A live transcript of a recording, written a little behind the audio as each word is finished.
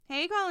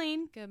Hey,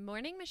 Colleen. Good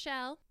morning,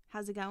 Michelle.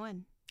 How's it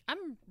going?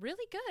 I'm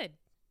really good.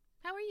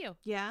 How are you?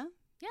 Yeah?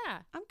 Yeah.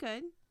 I'm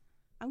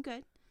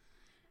good.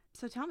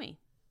 So tell me,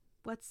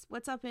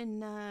 what's up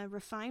in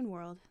Refine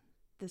World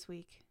this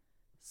week?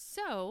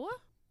 So,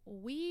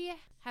 we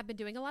have been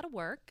doing a lot of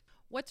work.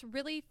 What's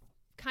really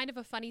kind of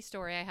a funny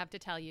story I have to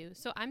tell you.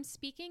 So, I'm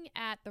speaking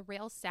at the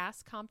Rails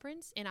SaaS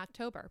conference in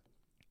October.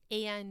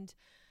 And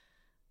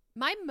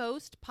my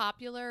most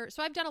popular,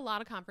 so I've done a lot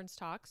of conference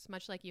talks,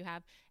 much like you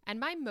have, and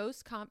my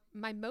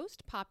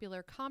most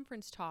popular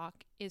conference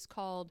talk is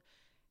called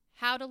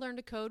How to Learn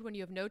to Code When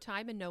You Have No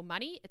Time and No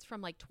Money. It's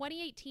from like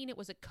 2018. It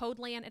was at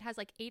Codeland. It has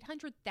like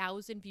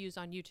 800,000 views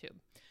on YouTube.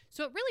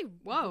 So it really,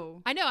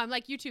 Whoa. I know, I'm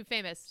like YouTube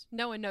famous.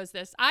 No one knows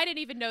this. I didn't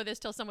even know this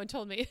till someone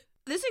told me.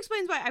 This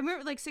explains why. I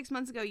remember like 6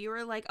 months ago, you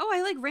were like, oh,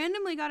 I like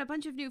randomly got a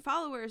bunch of new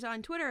followers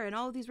on Twitter and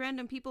all of these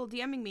random people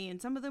DMing me,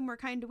 and some of them were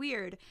kind of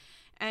weird.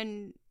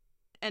 And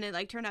it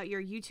like turned out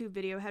your YouTube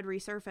video had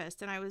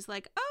resurfaced, and I was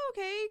like, oh,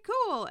 okay,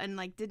 cool, and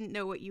like didn't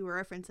know what you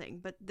were referencing.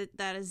 But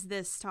that is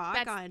this talk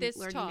on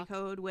learning to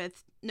code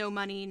with no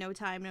money, no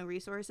time, no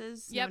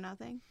resources, no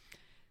nothing.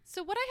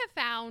 So what I have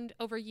found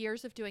over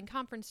years of doing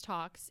conference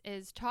talks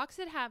is talks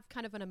that have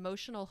kind of an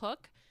emotional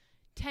hook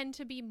tend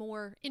to be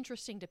more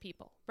interesting to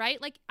people,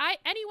 right? Like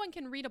anyone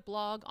can read a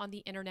blog on the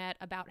internet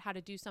about how to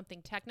do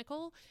something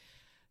technical.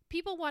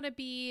 People want to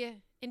be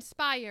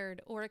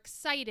inspired or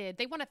excited.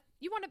 You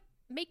want to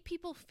make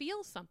people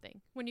feel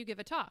something when you give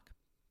a talk.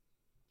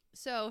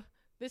 So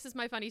this is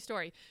my funny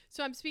story.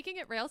 So I'm speaking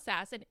at Rails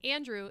SaaS, and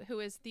Andrew, who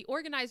is the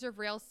organizer of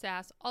Rails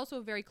SaaS, also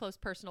a very close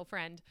personal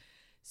friend.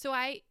 So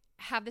I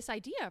have this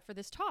idea for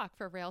this talk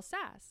for Rails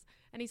SaaS.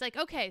 And he's like,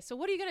 okay, so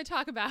what are you going to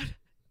talk about?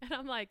 And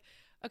I'm like,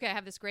 okay, I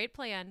have this great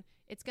plan.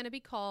 It's going to be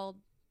called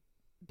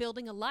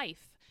Building a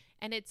Life.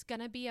 And it's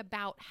going to be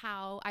about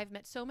how I've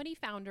met so many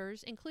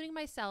founders, including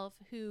myself,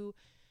 who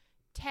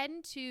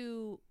tend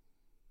to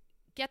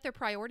get their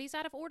priorities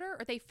out of order,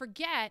 or they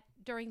forget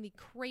during the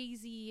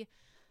crazy,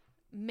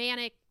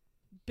 manic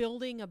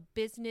building a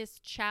business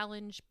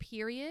challenge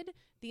period,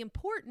 the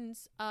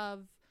importance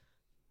of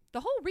the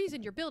whole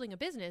reason you're building a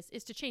business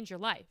is to change your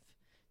life.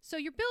 So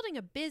you're building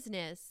a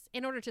business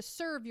in order to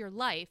serve your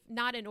life,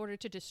 not in order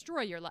to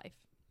destroy your life.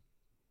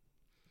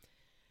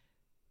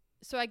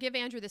 So I give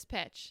Andrew this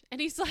pitch,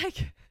 and he's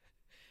like,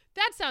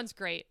 that sounds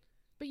great,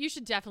 but you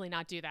should definitely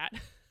not do that.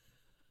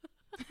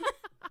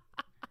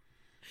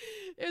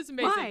 It was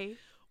amazing. Why?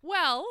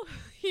 Well,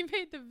 he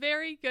made the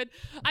very good,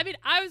 I mean,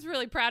 I was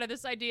really proud of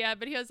this idea,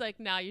 but he was like,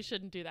 no, you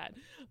shouldn't do that.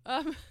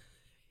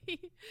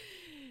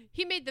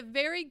 He made the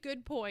very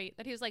good point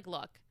that he was like,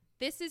 look,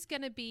 this is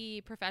going to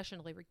be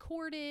professionally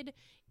recorded.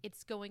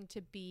 It's going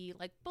to be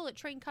like bullet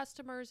train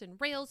customers and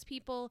Rails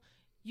people.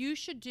 You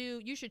should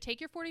take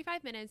your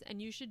 45 minutes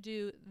and you should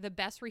do the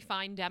best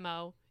refined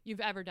demo you've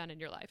ever done in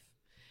your life.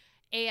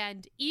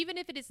 And even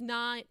if it is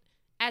not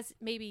as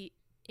maybe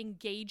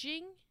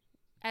engaging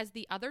as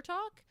the other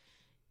talk,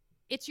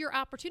 it's your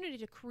opportunity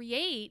to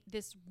create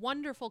this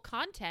wonderful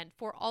content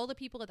for all the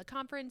people at the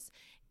conference,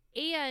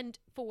 and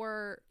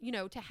for,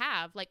 to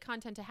have like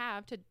content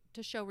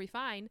to show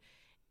Refine.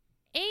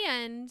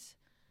 And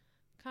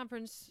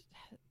conference,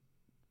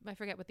 I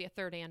forget what the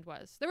third and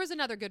was. There was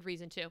another good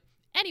reason too.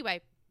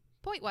 Anyway,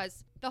 point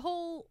was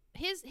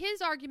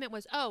his argument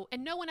was, oh,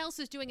 and no one else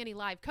is doing any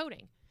live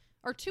coding.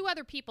 Or two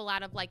other people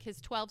out of like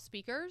his 12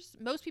 speakers.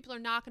 Most people are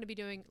not going to be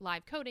doing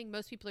live coding.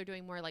 Most people are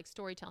doing more like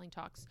storytelling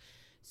talks.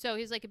 So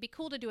he's like, it'd be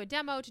cool to do a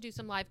demo, to do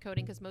some live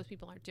coding, because most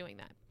people aren't doing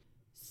that.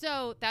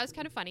 So that was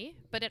kind of funny,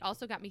 but it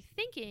also got me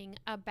thinking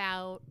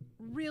about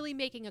really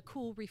making a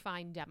cool,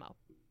 refined demo.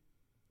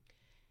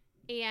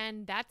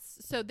 And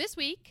so this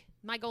week,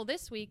 my goal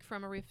this week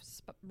from a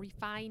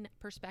Refine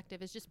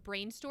perspective is just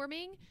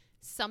brainstorming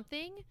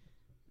something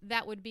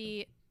that would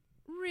be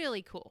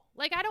really cool.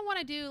 Like, I don't want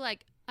to do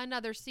like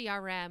another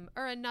CRM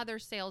or another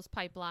sales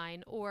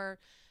pipeline, or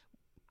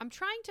I'm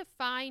trying to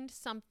find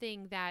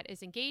something that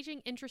is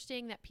engaging,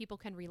 interesting, that people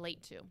can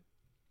relate to.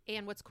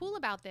 And what's cool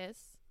about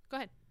this, go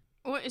ahead.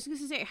 Well, I was going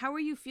to say, how are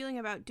you feeling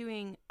about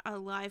doing a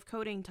live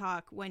coding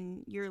talk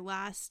when your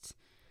last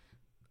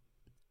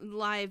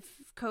live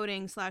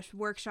coding /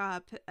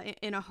 workshop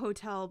in a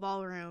hotel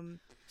ballroom?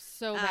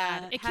 So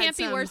bad. It can't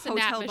be worse than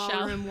that, Michelle. Hotel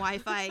ballroom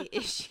Wi-Fi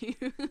issues.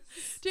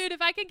 Dude,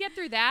 if I can get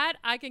through that,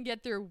 I can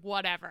get through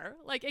whatever.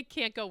 Like, it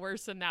can't go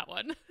worse than that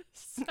one.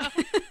 So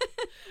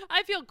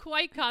I feel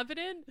quite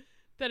confident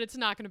that it's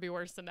not going to be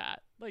worse than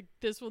that. Like,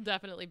 this will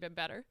definitely be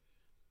better.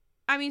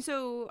 I mean,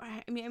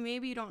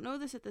 maybe you don't know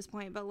this at this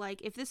point, but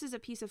like, if this is a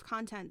piece of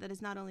content that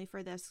is not only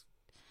for this,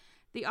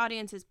 the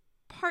audience is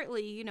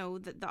partly,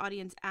 the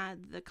audience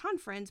at the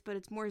conference, but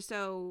it's more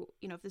so,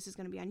 if this is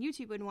going to be on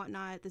YouTube and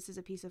whatnot, this is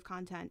a piece of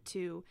content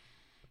to,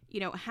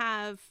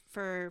 have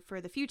for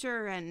the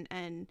future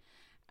and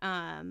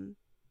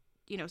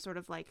sort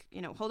of like,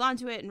 hold on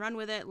to it and run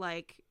with it.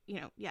 Like,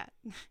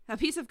 a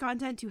piece of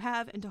content to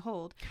have and to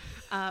hold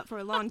for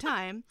a long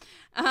time.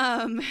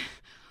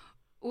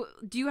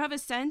 Do you have a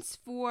sense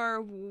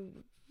for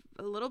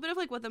a little bit of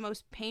like what the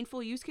most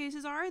painful use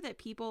cases are that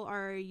people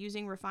are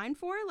using Refine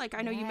for? Like,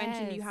 I know you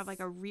mentioned you have like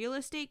a real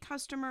estate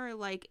customer.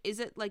 Like, is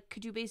it like,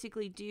 could you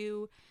basically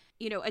do,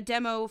 you know, a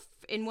demo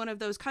in one of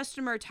those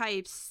customer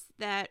types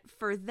that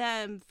for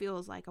them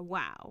feels like a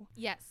wow?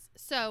 Yes.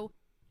 So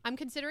I'm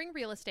considering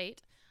real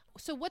estate.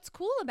 So what's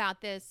cool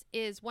about this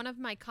is one of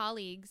my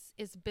colleagues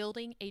is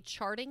building a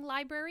charting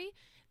library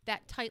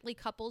that tightly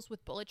couples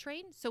with Bullet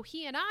Train. So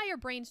he and I are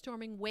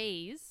brainstorming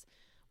ways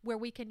where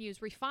we can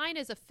use Refine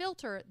as a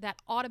filter that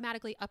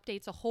automatically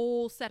updates a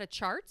whole set of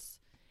charts.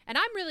 And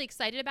I'm really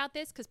excited about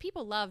this because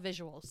people love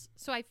visuals.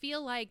 So I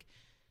feel like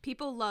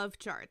people love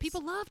charts.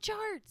 People love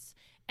charts.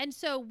 And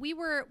so we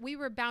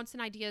were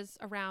bouncing ideas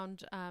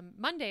around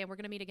Monday, and we're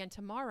going to meet again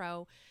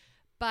tomorrow.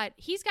 But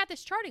he's got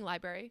this charting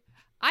library.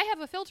 I have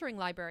a filtering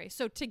library.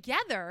 So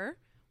together,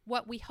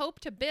 what we hope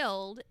to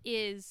build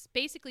is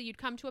basically you'd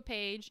come to a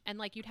page and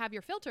like you'd have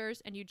your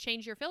filters and you'd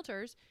change your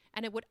filters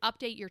and it would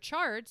update your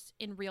charts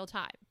in real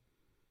time.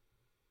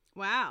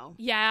 Wow.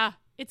 Yeah,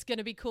 it's going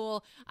to be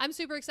cool. I'm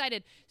super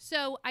excited.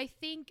 So I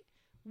think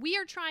we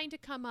are trying to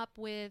come up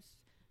with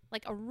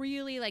like a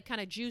really like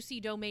kind of juicy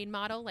domain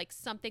model, like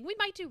something we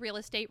might do real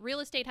estate. Real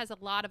estate has a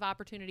lot of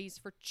opportunities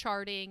for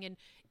charting and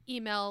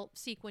email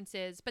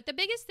sequences, but the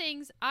biggest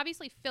things,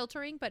 obviously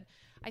filtering, but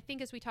I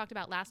think as we talked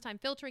about last time,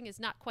 filtering is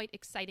not quite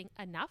exciting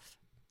enough.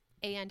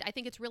 And I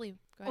think it's really...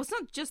 Well, it's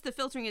not just the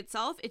filtering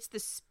itself, it's the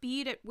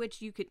speed at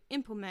which you could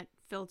implement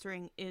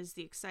filtering is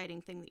the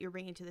exciting thing that you're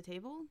bringing to the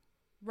table.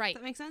 Right.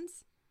 Does that make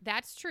sense?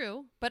 That's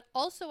true. But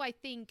also I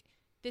think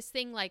this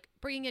thing like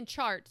bringing in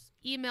charts,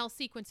 email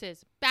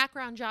sequences,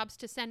 background jobs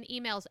to send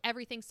emails,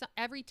 everything, so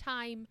every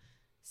time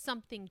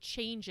something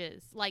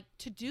changes, like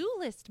to-do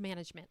list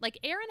management. Like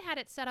Aaron had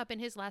it set up in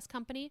his last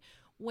company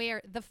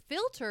where the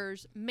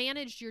filters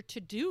managed your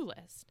to-do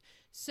list.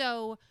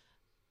 So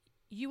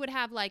you would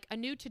have like a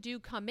new to-do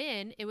come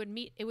in, it would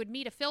meet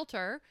a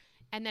filter,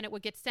 and then it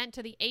would get sent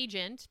to the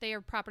agent. They were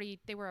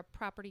a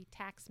property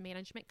tax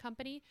management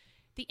company.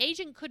 The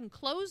agent couldn't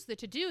close the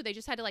to-do. They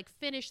just had to like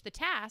finish the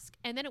task,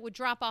 and then it would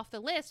drop off the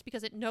list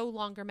because it no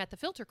longer met the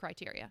filter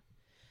criteria.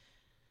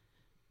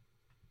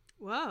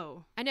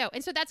 Whoa. I know.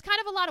 And so that's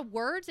kind of a lot of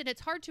words, and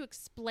it's hard to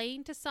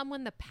explain to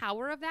someone the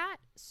power of that.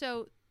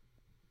 So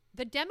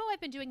the demo I've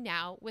been doing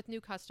now with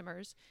new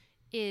customers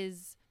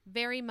is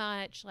very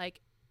much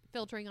like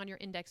filtering on your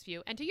index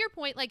view. And to your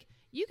point, like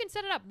you can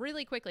set it up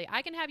really quickly.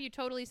 I can have you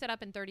totally set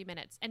up in 30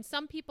 minutes. And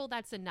some people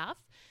that's enough.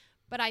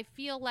 But I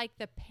feel like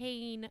the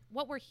pain,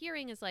 what we're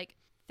hearing is like,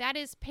 that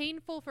is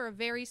painful for a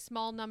very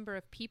small number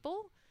of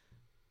people,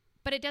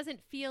 but it doesn't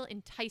feel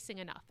enticing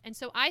enough. And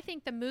so I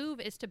think the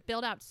move is to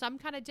build out some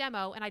kind of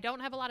demo, and I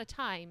don't have a lot of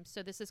time,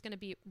 so this is going to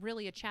be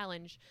really a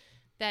challenge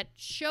that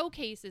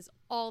showcases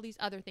all these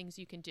other things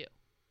you can do.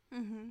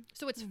 Mm-hmm.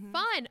 So it's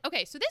fun.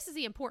 Okay, so this is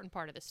the important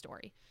part of the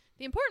story.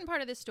 The important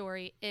part of this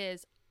story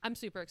is I'm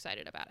super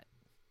excited about it.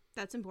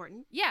 That's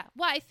important. Yeah.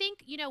 Well, I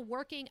think,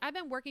 I've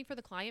been working for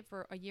the client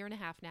for a year and a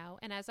half now.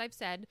 And as I've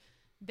said,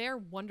 they're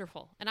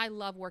wonderful and I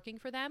love working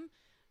for them.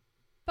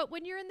 But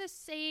when you're in the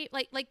same,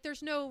 like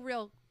there's no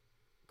real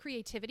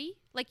creativity.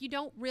 Like you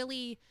don't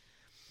really,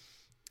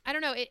 I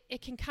don't know.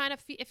 It can kind of,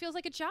 it feels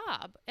like a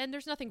job, and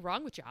there's nothing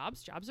wrong with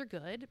jobs. Jobs are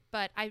good,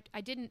 but I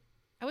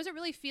wasn't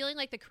really feeling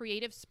like the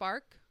creative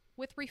spark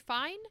with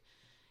Refine.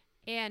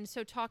 And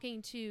so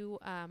talking to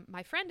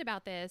my friend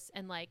about this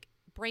and like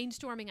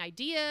brainstorming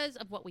ideas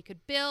of what we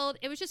could build,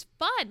 it was just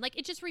fun. Like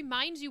it just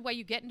reminds you why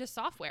you get into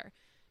software,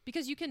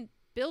 because you can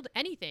build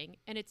anything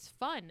and it's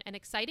fun and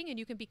exciting and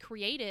you can be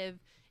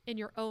creative in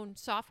your own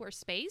software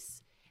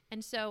space.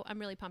 And so I'm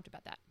really pumped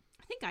about that.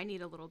 I think I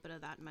need a little bit of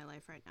that in my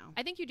life right now.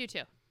 I think you do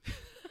too.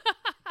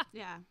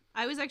 Yeah.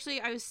 I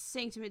was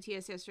saying to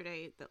Matthias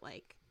yesterday that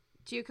like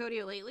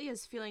Geocodio lately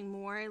is feeling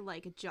more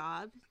like a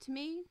job to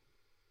me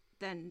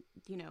than,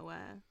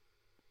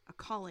 a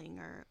calling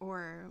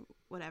or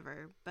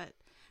whatever. But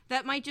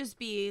that might just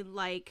be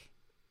like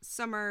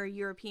summer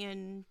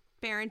European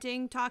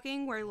parenting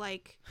talking, where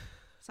like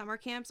summer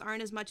camps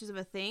aren't as much of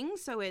a thing.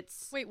 So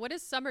it's... Wait, what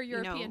is summer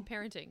European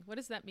parenting? What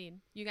does that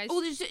mean? You guys...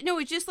 Oh,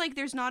 it's just like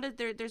there's not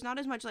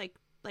as much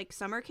like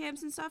summer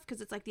camps and stuff, because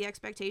it's like the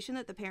expectation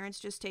that the parents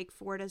just take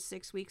 4 to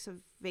 6 weeks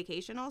of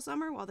vacation all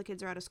summer while the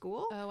kids are out of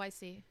school. Oh, I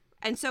see.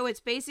 And so it's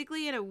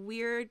basically, in a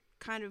weird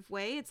kind of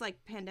way, it's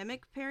like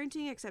pandemic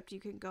parenting, except you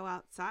can go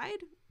outside.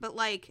 But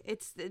like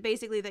it's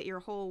basically that your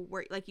whole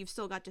work, like you've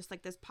still got just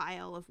like this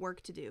pile of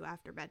work to do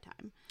after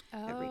bedtime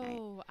every night.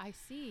 Oh, I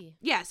see.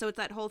 Yeah, so it's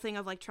that whole thing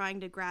of like trying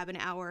to grab an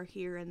hour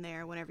here and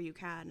there whenever you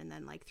can, and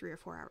then like 3 or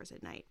 4 hours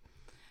at night.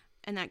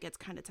 And that gets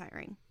kind of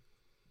tiring.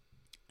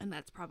 And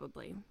that's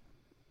probably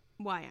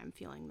why I'm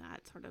feeling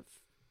that sort of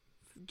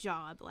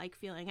job-like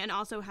feeling. And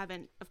also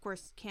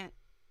can't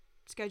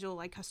schedule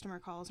like customer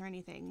calls or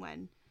anything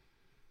when,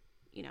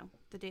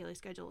 the daily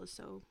schedule is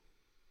so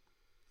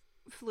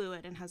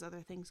fluid and has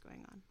other things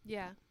going on.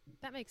 Yeah,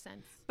 that makes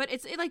sense. But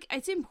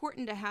it's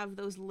important to have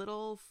those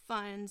little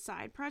fun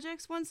side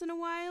projects once in a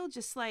while,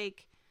 just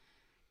like,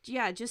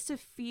 yeah, just to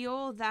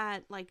feel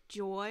that like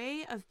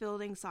joy of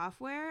building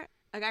software.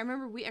 Like I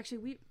remember we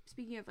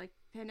speaking of like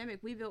pandemic,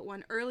 we built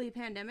one early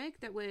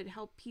pandemic that would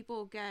help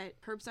people get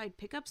curbside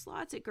pickup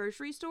slots at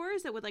grocery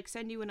stores that would like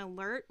send you an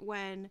alert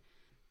when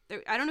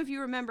there, I don't know if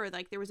you remember,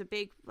 like there was a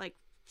big like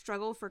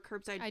struggle for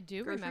curbside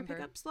grocery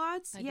pickup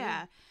slots.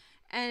 Yeah.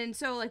 And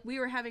so like we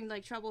were having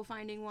like trouble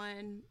finding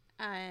one,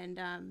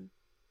 and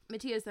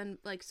Matthias then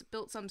like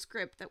built some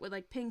script that would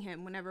like ping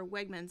him whenever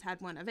Wegmans had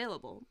one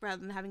available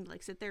rather than having to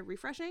like sit there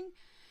refreshing.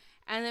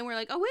 And then we're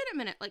like, oh, wait a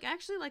minute. Like,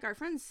 actually, like, our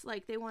friends,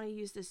 like, they want to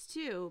use this,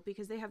 too,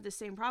 because they have the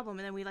same problem.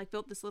 And then we, like,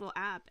 built this little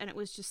app. And it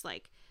was just,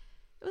 like,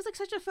 it was, like,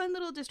 such a fun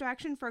little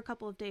distraction for a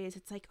couple of days.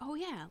 It's like, oh,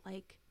 yeah,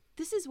 like,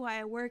 this is why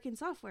I work in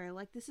software.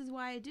 Like, this is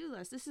why I do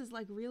this. This is,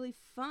 like, really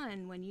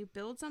fun when you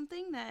build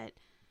something that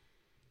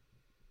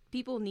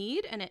people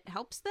need and it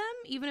helps them,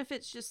 even if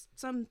it's just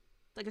some,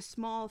 like, a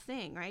small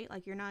thing, right?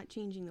 Like, you're not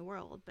changing the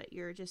world, but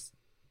you're just,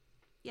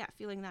 yeah,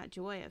 feeling that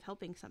joy of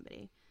helping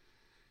somebody.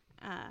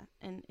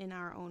 And in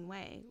our own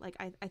way. Like,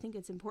 I think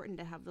it's important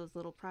to have those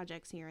little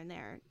projects here and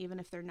there, even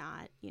if they're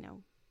not, you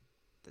know,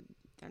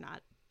 they're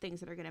not things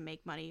that are going to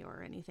make money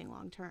or anything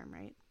long term,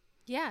 right?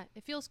 Yeah,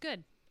 it feels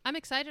good. I'm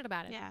excited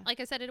about it. Yeah. Like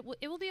I said, it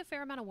will be a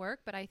fair amount of work,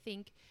 but I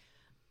think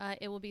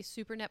it will be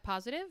super net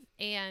positive,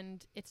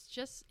 and it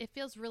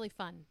feels really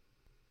fun.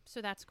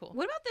 So that's cool.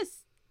 What about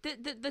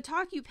this, the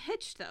talk you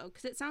pitched, though?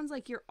 Because it sounds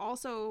like you're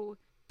also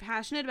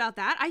passionate about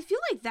that. I feel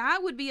like that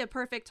would be a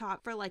perfect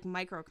talk for like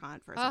MicroConf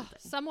or something.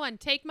 Someone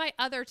take my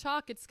other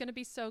talk. It's going to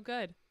be so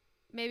good.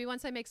 Maybe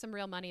once I make some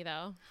real money,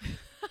 though.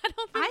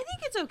 I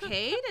think it's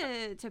okay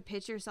to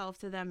pitch yourself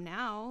to them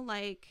now.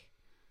 Like,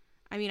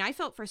 I mean, I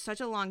felt for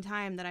such a long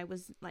time that I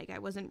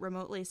wasn't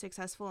remotely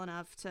successful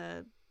enough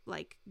to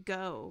like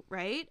go,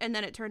 right? And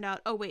then it turned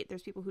out, oh wait,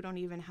 there's people who don't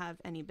even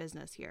have any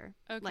business here.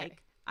 Okay.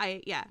 Like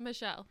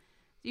Michelle,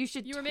 you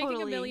were making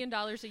 $1 million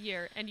a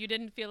year and you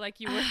didn't feel like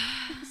you were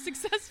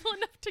successful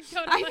enough to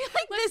go to I feel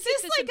like this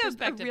is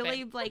like a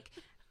really like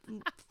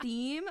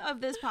theme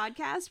of this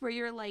podcast where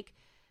you're like,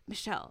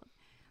 Michelle,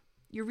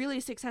 you're really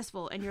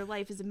successful and your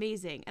life is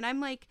amazing. And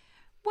I'm like,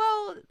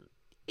 well,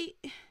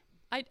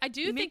 I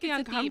do think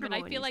it's a theme, and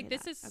I feel like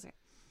this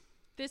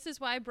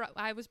is why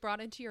I was brought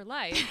into your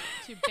life,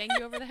 to bang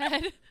you over the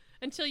head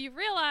until you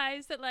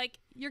realize that like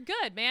you're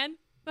good, man.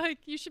 Like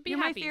you should be you're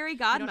happy. My fairy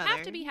godmother. You don't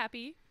have to be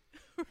happy.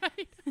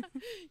 Right.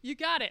 You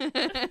got it.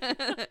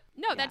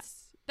 No, yeah.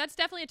 That's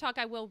definitely a talk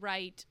I will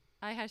write.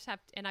 I have to,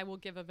 and I will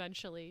give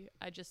eventually.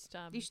 I just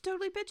you should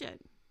totally pitch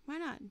it. Why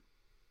not?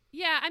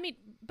 Yeah, I mean,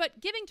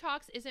 but giving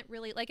talks isn't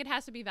really like, it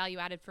has to be value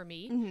added for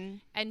me. Mm-hmm.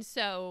 And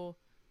so,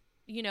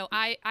 you know,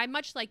 I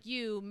much like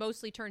you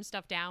mostly turn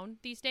stuff down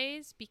these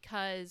days,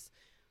 because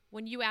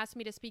when you ask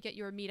me to speak at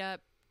your meetup,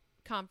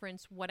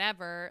 conference,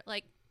 whatever,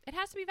 like it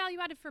has to be value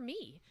added for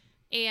me.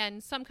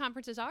 And some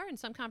conferences are, and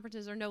some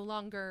conferences are no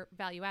longer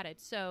value added.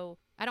 So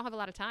I don't have a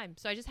lot of time.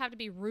 So I just have to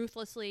be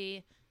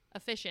ruthlessly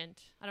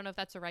efficient. I don't know if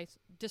that's the right,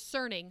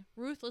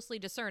 ruthlessly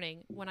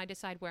discerning when I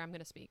decide where I'm going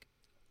to speak.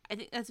 I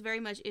think that's very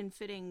much in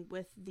fitting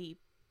with the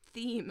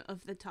theme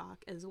of the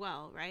talk as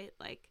well, right?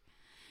 Like,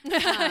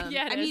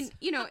 yeah, I mean,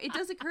 you know, it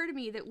does occur to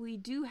me that we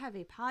do have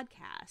a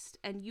podcast,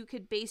 and you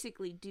could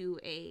basically do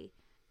a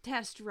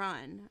test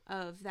run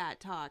of that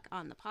talk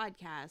on the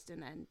podcast,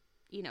 and then,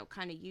 you know,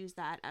 kind of use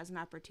that as an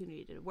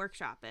opportunity to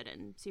workshop it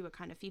and see what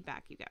kind of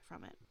feedback you get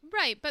from it.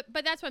 Right, but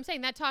that's what I'm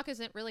saying. That talk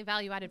isn't really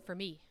value added for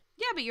me.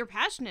 Yeah, but you're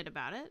passionate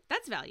about it.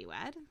 That's value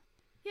add.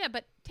 Yeah,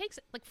 but takes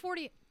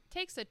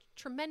a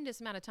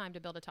tremendous amount of time to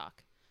build a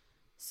talk.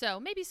 So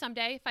maybe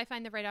someday if I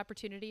find the right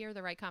opportunity or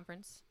the right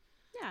conference.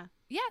 Yeah.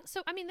 Yeah,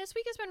 so I mean, this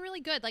week has been really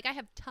good. Like I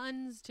have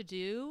tons to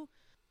do,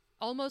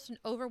 almost an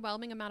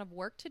overwhelming amount of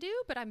work to do,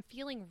 but I'm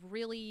feeling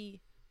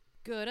really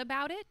good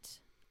about it.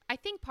 I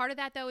think part of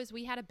that, though, is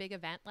we had a big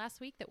event last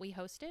week that we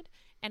hosted,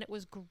 and it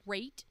was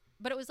great.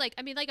 But it was like,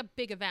 I mean, like a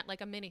big event,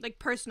 like a mini. Like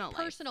personal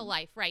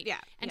life, right. Yeah.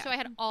 And so I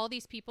had all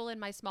these people in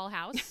my small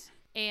house,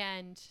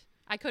 and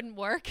I couldn't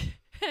work.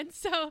 And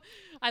so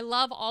I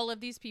love all of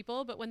these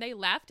people, but when they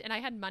left and I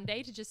had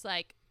Monday to just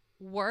like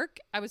work,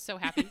 I was so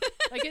happy.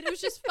 Like it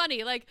was just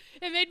funny. Like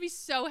it made me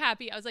so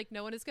happy. I was like,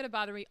 no one is going to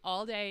bother me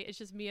all day. It's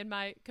just me and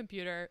my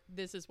computer.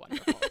 This is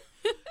wonderful.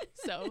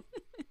 So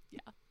yeah,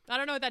 I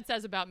don't know what that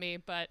says about me,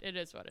 but it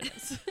is what it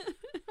is.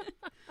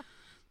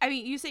 I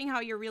mean, you saying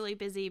how you're really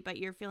busy, but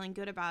you're feeling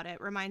good about it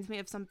reminds me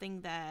of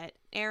something that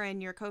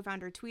Aaron, your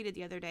co-founder, tweeted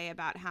the other day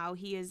about how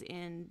he is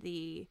in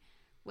the,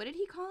 what did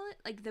he call it?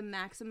 Like the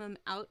maximum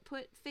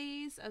output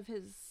phase of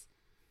his,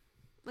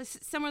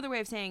 some other way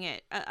of saying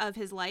it, of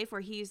his life,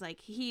 where he's like,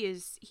 he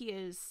is,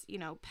 you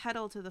know,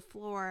 pedal to the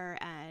floor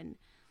and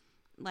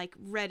like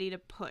ready to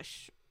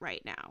push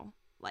right now,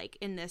 like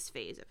in this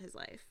phase of his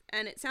life.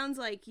 And it sounds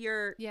like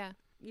you're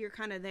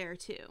kind of there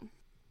too.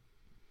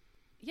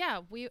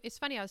 Yeah, it's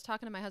funny. I was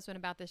talking to my husband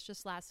about this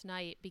just last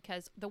night,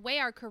 because the way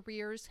our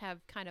careers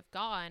have kind of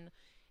gone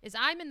is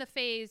I'm in the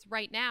phase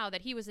right now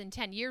that he was in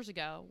 10 years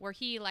ago, where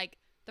he, like,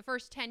 the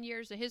first 10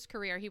 years of his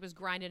career, he was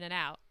grinding it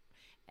out.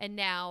 And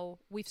now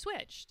we've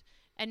switched.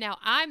 And now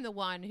I'm the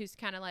one who's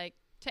kind of like,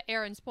 to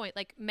Aaron's point,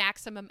 like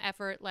maximum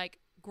effort, like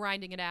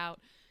grinding it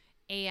out.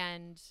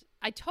 And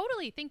I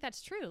totally think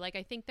that's true. Like,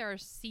 I think there are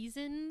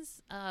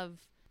seasons of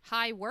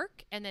high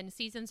work and then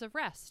seasons of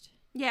rest.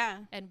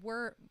 Yeah. And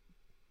we're,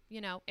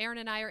 Erin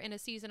and I are in a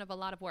season of a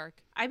lot of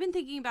work. I've been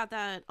thinking about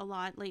that a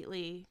lot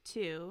lately,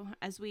 too,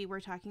 as we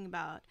were talking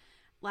about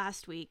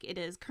last week. It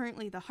is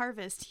currently the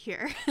harvest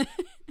here,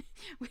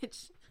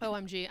 which...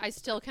 OMG, I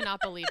still cannot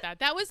believe that.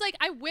 That was like,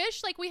 I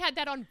wish like we had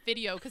that on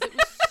video because it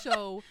was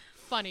so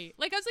funny.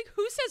 Like, I was like,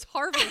 who says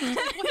harvest?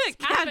 What is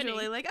Casually,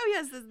 happening? like, oh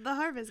yes, this is the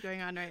harvest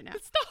going on right now.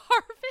 It's the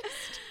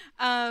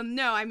harvest.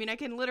 No, I mean, I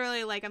can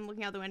literally, like, I'm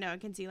looking out the window, I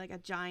can see like a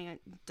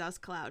giant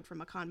dust cloud from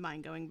a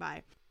combine going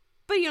by.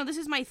 But, this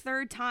is my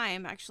third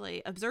time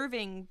actually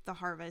observing the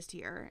harvest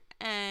here.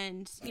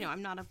 And,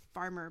 I'm not a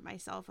farmer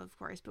myself, of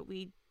course, but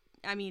we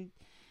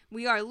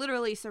are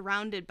literally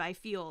surrounded by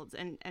fields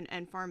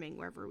and farming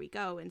wherever we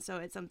go. And so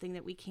it's something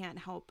that we can't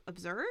help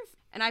observe.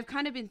 And I've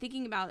kind of been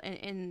thinking about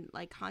in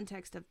like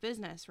context of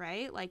business,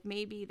 right? Like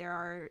maybe there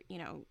are,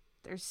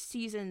 there's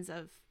seasons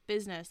of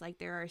business, like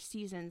there are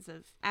seasons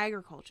of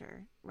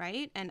agriculture,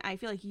 right? And I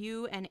feel like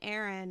you and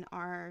Erin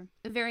are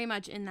very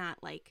much in that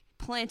like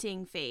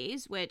planting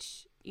phase,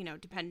 which,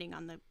 depending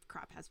on the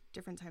crop has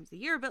different times of the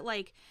year, but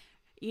like,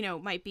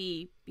 might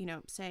be,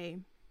 say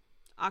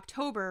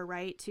October,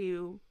 right?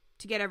 To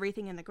get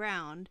everything in the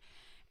ground.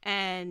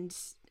 And,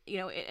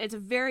 it's a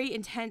very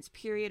intense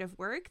period of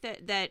work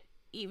that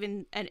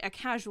even a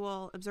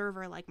casual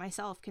observer like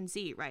myself can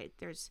see, right?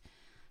 There's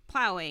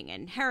plowing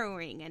and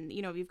harrowing and,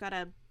 you've got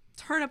to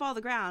turn up all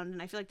the ground.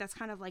 And I feel like that's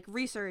kind of like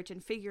research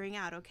and figuring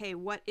out, okay,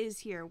 what is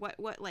here? What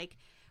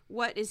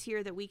is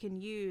here that we can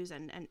use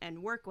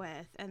and work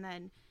with? And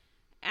then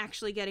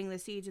actually getting the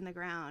seeds in the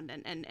ground.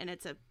 And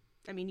it's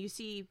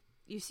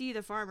you see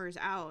the farmers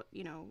out,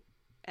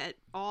 at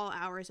all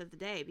hours of the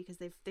day because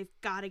they've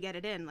got to get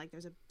it in. Like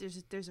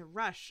there's a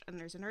rush and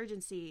there's an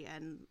urgency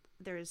and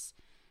there's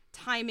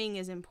timing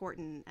is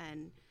important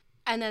and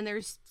then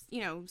there's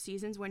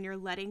seasons when you're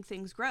letting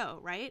things grow,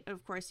 right?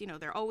 Of course,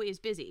 they're always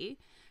busy,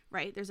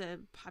 right? There's a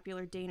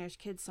popular Danish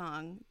kids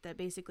song that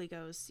basically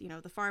goes,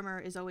 the farmer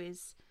is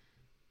always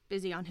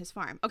busy on his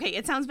farm. Okay,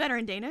 it sounds better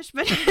in Danish,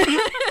 but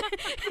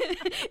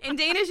in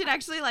Danish it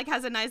actually like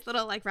has a nice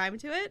little like rhyme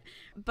to it.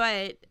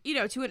 But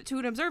to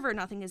an observer,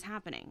 nothing is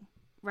happening.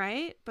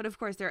 Right. But of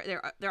course,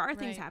 there are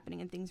things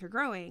happening and things are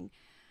growing.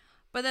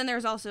 But then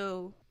there's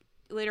also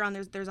later on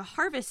there's a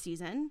harvest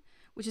season,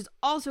 which is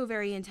also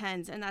very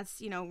intense. And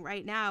that's,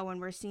 right now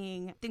when we're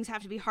seeing things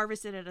have to be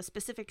harvested at a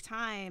specific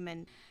time.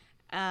 And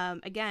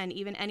again,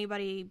 even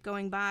anybody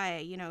going by,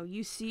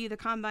 you see the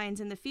combines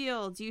in the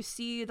fields, you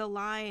see the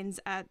lines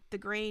at the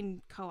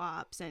grain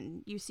co-ops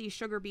and you see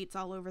sugar beets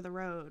all over the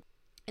road.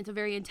 It's a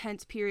very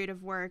intense period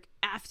of work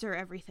after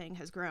everything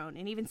has grown.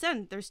 And even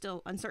then, there's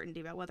still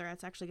uncertainty about whether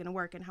that's actually going to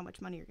work and how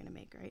much money you're going to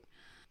make, right?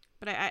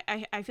 But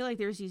I feel like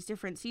there's these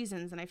different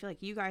seasons, and I feel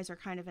like you guys are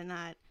kind of in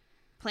that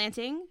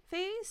planting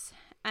phase.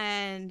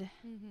 And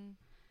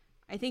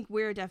I think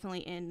we're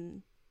definitely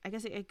in, I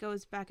guess it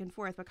goes back and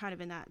forth, but kind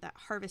of in that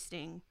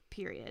harvesting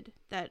period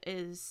that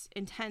is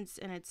intense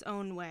in its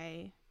own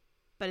way,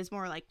 but it's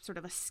more like sort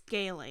of a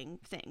scaling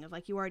thing of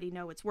like you already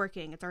know it's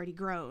working, it's already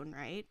grown,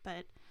 right?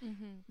 But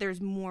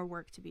there's more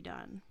work to be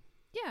done.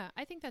 Yeah,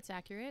 I think that's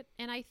accurate.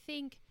 And I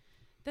think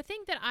the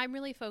thing that I'm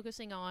really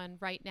focusing on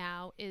right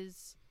now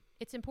is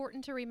it's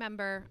important to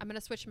remember, I'm going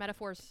to switch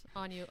metaphors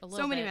on you a little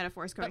bit. So many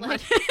metaphors going on.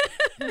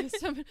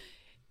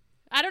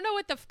 I don't know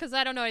because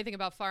I don't know anything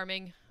about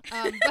farming.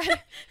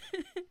 But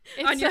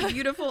on your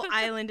beautiful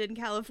island in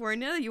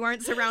California, you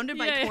aren't surrounded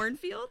by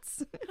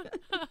cornfields?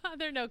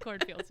 There are no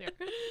cornfields here.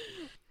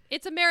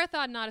 It's a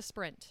marathon, not a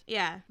sprint.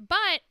 Yeah.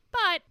 But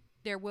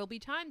there will be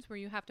times where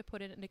you have to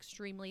put in an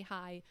extremely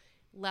high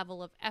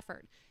level of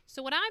effort.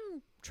 So what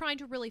I'm trying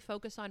to really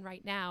focus on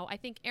right now, I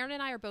think Erin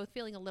and I are both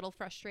feeling a little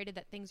frustrated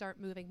that things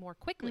aren't moving more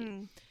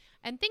quickly.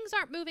 And things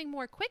aren't moving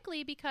more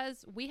quickly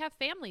because we have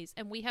families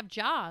and we have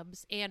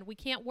jobs and we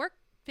can't work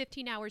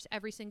 15 hours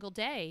every single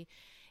day.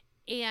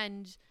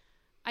 And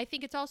I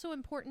think it's also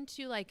important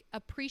to like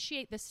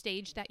appreciate the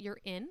stage that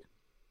you're in.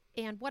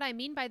 And what I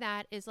mean by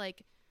that is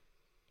like,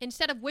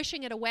 instead of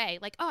wishing it away,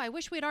 like, oh, I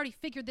wish we had already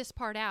figured this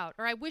part out,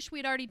 or I wish we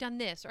had already done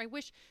this, or I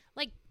wish,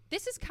 like,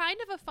 this is kind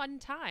of a fun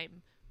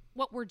time,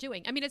 what we're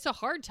doing. I mean, it's a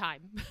hard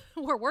time.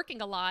 We're working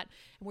a lot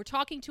and we're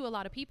talking to a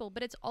lot of people,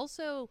 but it's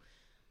also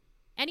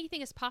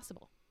anything is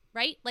possible,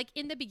 right? Like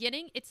in the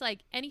beginning, it's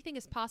like anything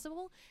is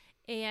possible.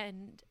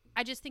 And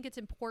I just think it's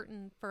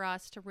important for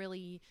us to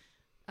really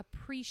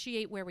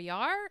appreciate where we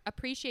are,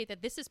 appreciate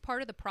that this is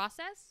part of the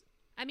process.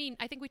 I mean,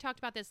 I think we talked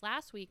about this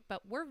last week,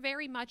 but we're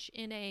very much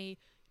in a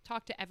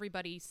talk to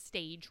everybody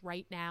stage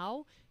right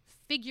now.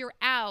 Figure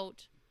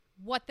out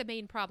what the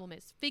main problem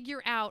is.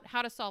 Figure out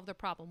how to solve the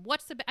problem.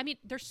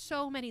 There's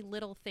so many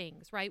little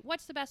things, right?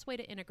 What's the best way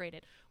to integrate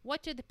it?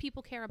 What do the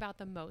people care about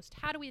the most?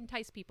 How do we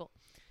entice people?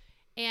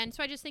 And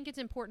so I just think it's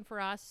important for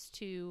us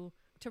to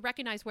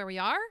recognize where we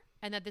are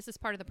and that this is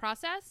part of the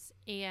process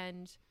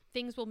and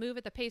things will move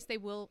at the pace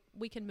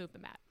we can move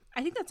them at.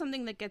 I think that's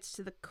something that gets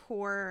to the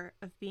core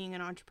of being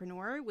an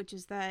entrepreneur, which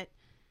is that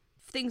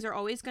things are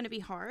always going to be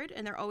hard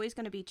and they're always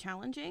going to be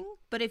challenging.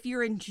 But if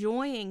you're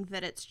enjoying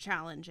that it's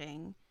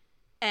challenging,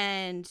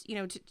 and, you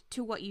know,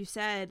 to what you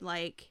said,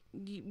 like,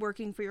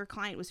 working for your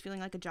client was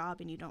feeling like a job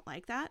and you don't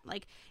like that.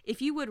 Like,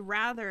 if you would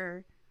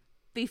rather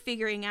be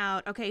figuring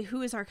out, okay,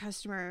 who is our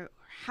customer?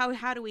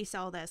 How do we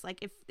sell this?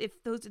 Like,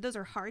 if those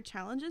are hard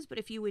challenges, but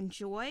if you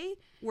enjoy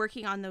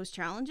working on those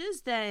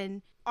challenges,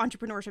 then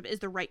entrepreneurship is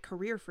the right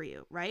career for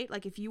you, right?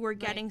 Like, if you were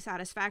getting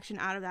satisfaction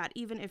out of that,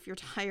 even if you're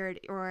tired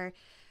or,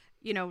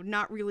 you know,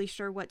 not really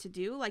sure what to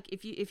do, like,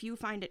 if you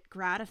find it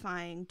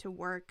gratifying to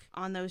work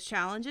on those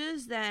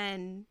challenges,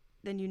 then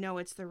you know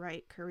it's the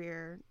right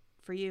career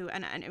for you.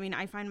 And I mean,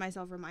 I find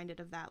myself reminded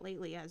of that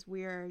lately as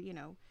we're, you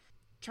know,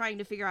 trying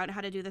to figure out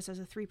how to do this as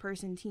a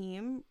 3-person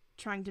team,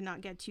 trying to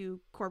not get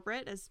too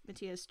corporate, as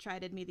Matthias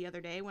chided me the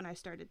other day when I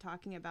started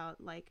talking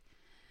about, like,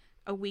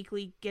 a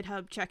weekly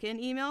GitHub check-in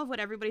email of what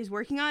everybody's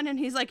working on. And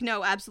he's like,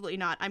 no, absolutely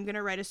not. I'm going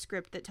to write a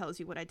script that tells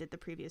you what I did the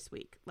previous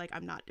week. Like,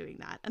 I'm not doing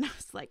that. And I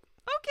was like,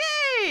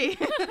 okay.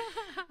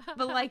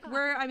 But, like,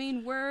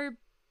 we're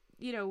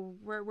you know,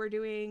 we're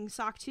doing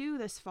SOC 2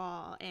 this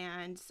fall,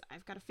 and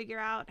I've got to figure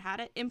out how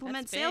to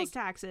implement sales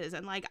taxes.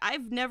 And, like,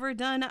 I've never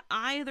done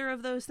either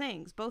of those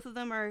things. Both of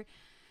them are,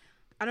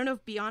 I don't know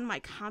if beyond my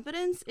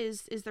competence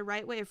is the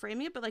right way of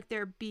framing it, but, like,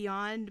 they're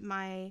beyond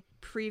my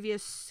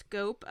previous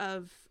scope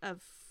of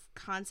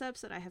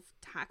concepts that I have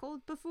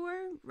tackled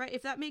before, right?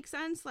 If that makes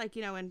sense. Like,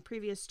 you know, in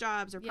previous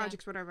jobs or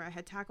projects, whatever, I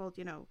had tackled,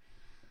 you know,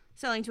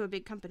 selling to a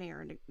big company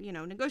or, you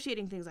know,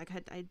 negotiating things. Like,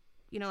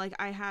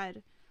 I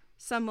had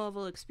some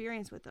level of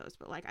experience with those,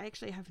 but, like, I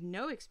actually have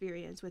no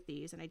experience with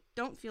these, and I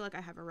don't feel like I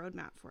have a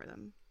roadmap for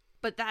them.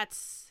 But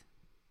that's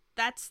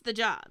the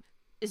job,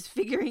 is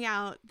figuring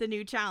out the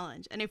new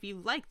challenge. And if you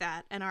like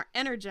that and are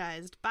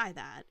energized by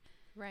that,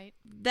 right,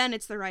 then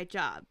it's the right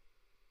job.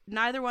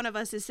 Neither one of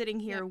us is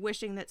sitting here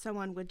wishing that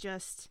someone would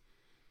just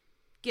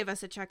give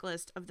us a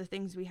checklist of the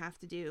things we have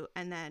to do,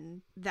 and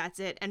then that's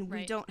it. And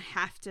we don't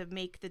have to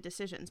make the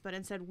decisions, but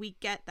instead we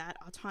get that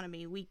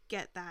autonomy. We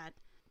get that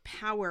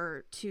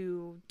power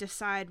to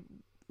decide,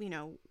 you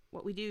know,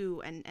 what we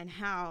do and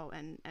how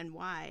and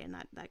why, and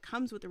that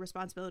comes with the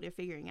responsibility of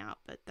figuring out.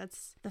 But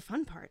that's the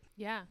fun part.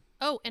 Yeah.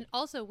 Oh, and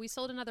also we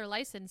sold another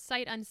license,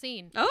 sight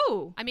unseen.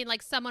 Oh, I mean,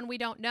 like, someone we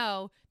don't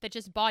know that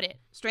just bought it.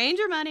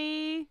 Stranger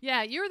money.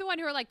 Yeah, you're the one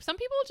who were like, some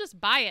people just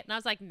buy it, and I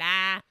was like,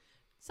 nah,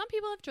 some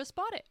people have just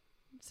bought it,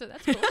 so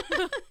that's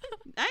cool.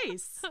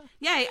 Nice.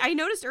 Yeah, I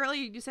noticed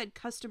earlier you said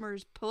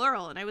customers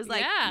plural, and I was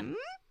like,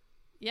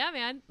 Yeah,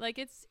 man. Like,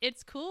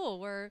 it's cool.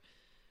 We're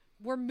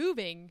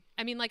moving.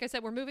 I mean, like I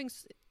said, we're moving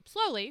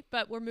slowly,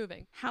 but we're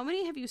moving. How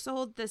many have you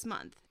sold this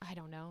month? I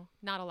don't know.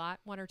 Not a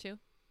lot. 1 or 2.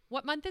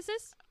 What month is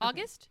this? Okay.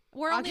 August?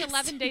 We're only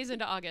 11 days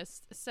into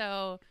August.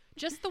 So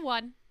just the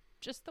one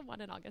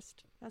in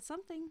August. That's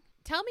something.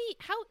 Tell me,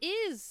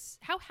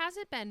 how has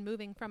it been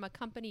moving from a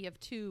company of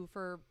 2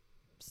 for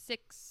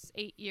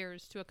 6-8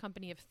 years to a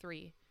company of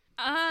 3?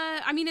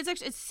 I mean,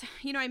 it's,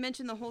 you know, I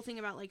mentioned the whole thing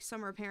about, like,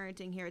 summer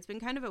parenting here. It's been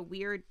kind of a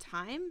weird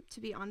time to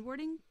be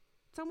onboarding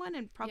someone,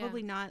 and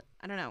probably not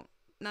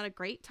a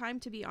great time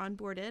to be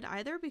onboarded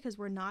either, because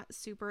we're not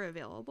super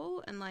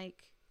available. And,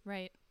 like,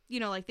 right, you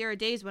know, like, there are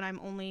days when I'm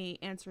only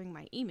answering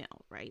my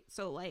email, right?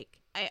 So, like,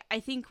 I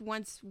think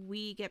once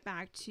we get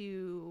back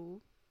to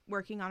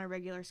working on a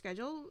regular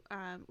schedule,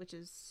 which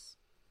is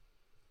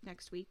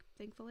next week,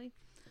 thankfully,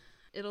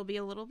 it'll be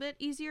a little bit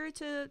easier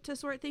to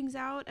sort things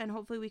out, and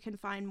hopefully we can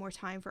find more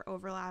time for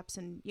overlaps.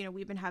 And, you know,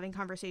 we've been having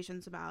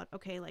conversations about,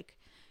 okay, like,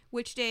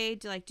 which day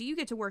do you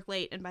get to work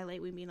late? And by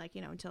late, we mean, like,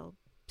 you know, until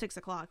 6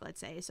 o'clock, let's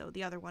say. So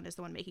the other one is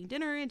the one making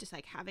dinner, and just,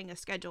 like, having a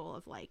schedule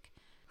of, like,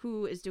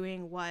 who is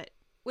doing what,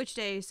 which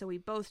day. So we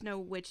both know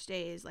which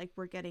days, like,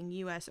 we're getting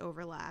US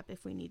overlap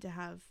if we need to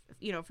have,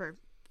 you know, if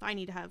I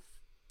need to have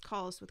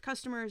calls with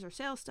customers or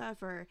sales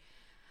stuff, or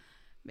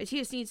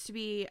Matthias needs to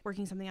be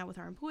working something out with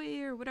our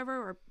employee or whatever,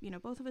 or, you know,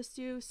 both of us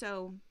do.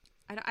 So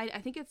I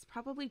think it's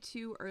probably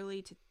too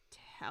early to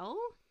tell,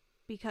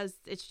 because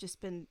it's just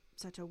been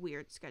such a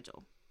weird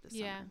schedule this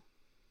summer.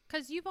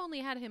 Because you've only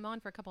had him on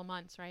for a couple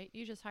months, right?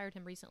 You just hired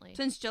him recently.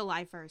 Since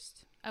July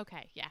 1st.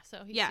 Okay, yeah,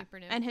 so he's super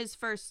new. And his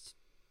first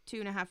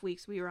 2.5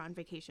 weeks, we were on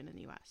vacation in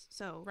the U.S.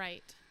 So,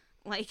 right.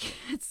 Like,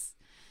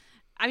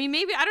 I mean,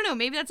 maybe, I don't know,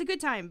 maybe that's a good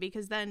time,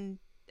 because then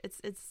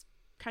it's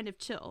kind of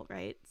chill,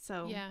 right?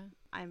 So, yeah.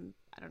 I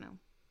don't know.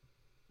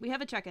 We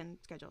have a check-in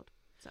scheduled,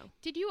 so.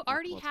 Did you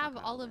already have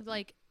all of,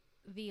 like,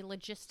 the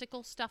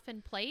logistical stuff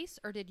in place,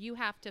 or did you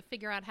have to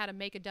figure out how to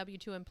make a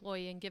W-2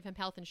 employee and give him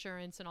health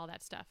insurance and all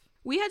that stuff?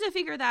 We had to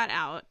figure that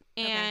out,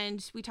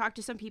 and we talked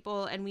to some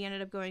people, and we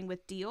ended up going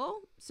with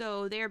Deal.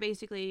 So they're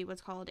basically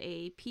what's called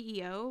a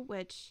PEO,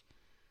 which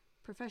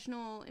I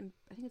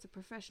think it's a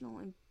professional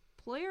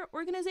employer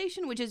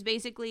organization, which is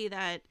basically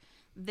that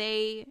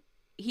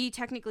he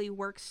technically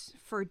works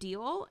for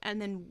Deal,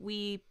 and then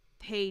we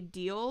pay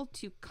Deal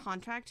to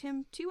contract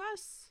him to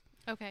us.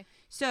 Okay.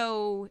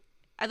 So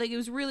I think it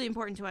was really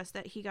important to us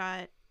that he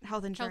got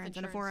health insurance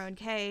and a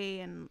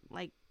 401k and,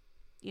 like,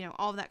 you know,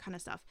 all of that kind of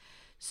stuff.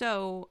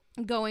 So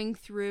going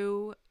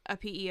through a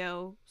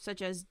PEO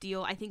such as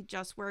Deal, I think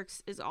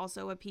JustWorks is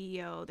also a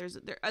PEO.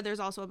 There's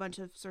also a bunch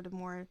of sort of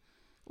more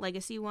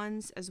legacy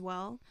ones as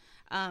well.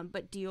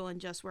 But Deal and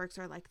JustWorks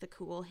are like the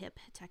cool, hip,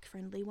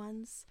 tech-friendly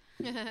ones.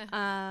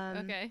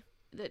 Okay.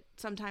 That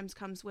sometimes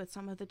comes with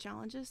some of the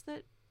challenges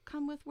that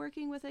come with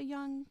working with a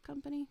young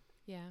company.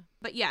 Yeah.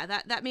 But yeah,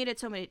 that made it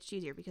so much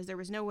easier because there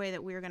was no way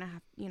that we were going to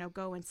have,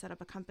 go and set up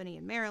a company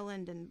in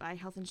Maryland and buy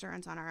health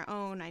insurance on our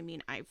own. I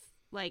mean, I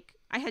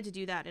had to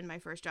do that in my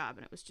first job,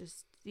 and it was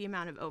just the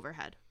amount of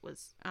overhead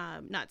was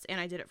nuts. And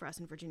I did it for us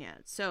in Virginia.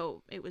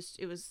 So it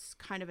was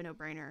kind of a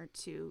no-brainer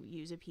to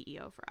use a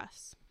PEO for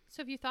us.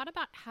 So have you thought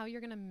about how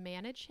you're going to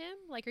manage him?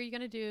 Like, are you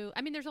going to do,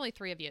 I mean, there's only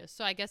 3 of you,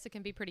 so I guess it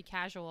can be pretty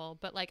casual,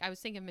 but like I was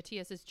thinking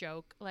Matthias's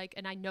joke, like,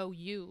 and I know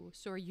you,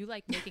 so are you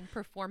like making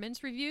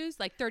performance reviews,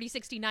 like 30,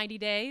 60, 90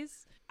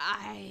 days?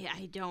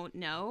 I don't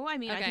know. I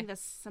mean, Okay. I think that's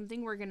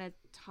something we're going to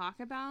talk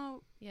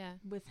about Yeah.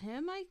 with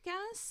him, I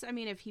guess. I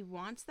mean, if he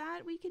wants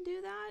that, we can do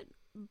that.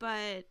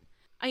 But,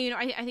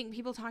 I think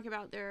people talk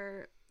about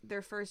their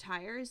first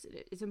hires.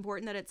 It's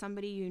important that it's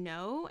somebody you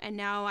know, and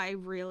now I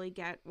really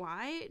get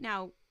why.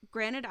 Now,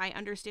 granted, I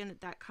understand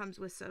that comes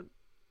with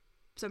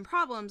some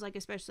problems, like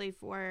especially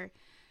for,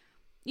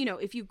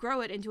 if you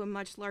grow it into a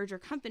much larger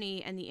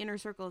company and the inner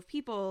circle of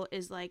people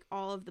is like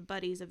all of the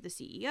buddies of the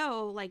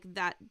CEO, like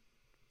that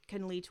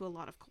can lead to a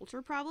lot of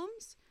culture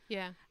problems,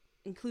 Yeah.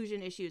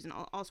 inclusion issues, and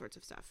all sorts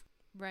of stuff.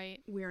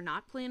 Right. We're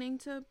not planning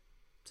to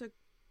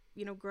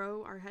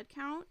grow our head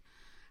count.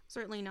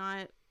 Certainly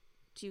not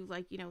to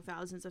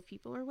thousands of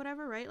people or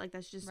whatever, right? Like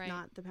that's just Right.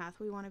 not the path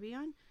we want to be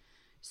on.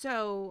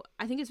 So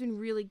I think it's been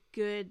really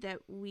good that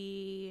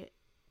we,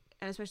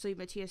 and especially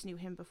Matthias, knew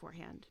him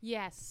beforehand,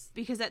 Yes.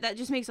 because that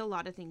just makes a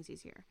lot of things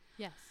easier.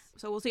 Yes.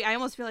 So we'll see. I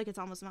almost feel like it's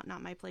almost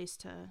not my place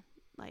to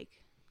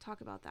talk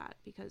about that,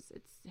 because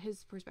it's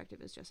his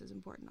perspective is just as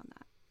important on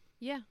that.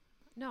 Yeah.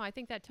 No, I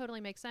think that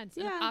totally makes sense.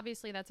 Yeah. And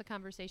obviously that's a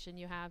conversation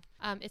you have.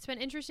 It's been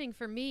interesting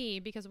for me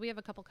because we have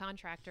a couple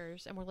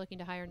contractors and we're looking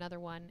to hire another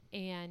one,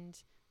 and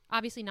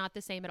obviously not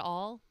the same at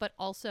all, but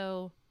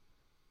also,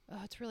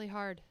 it's really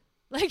hard.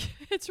 Like,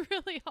 it's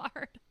really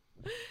hard.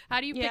 How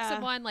do you pick Yeah.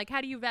 someone? Like,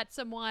 how do you vet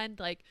someone?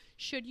 Like,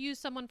 should you use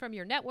someone from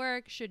your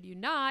network? Should you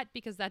not?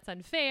 Because that's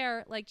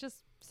unfair. Like,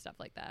 just stuff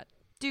like that.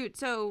 Dude,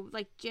 so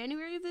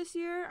January of this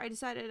year, I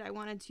decided I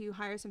wanted to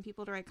hire some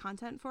people to write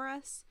content for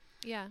us,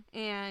 Yeah.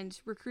 and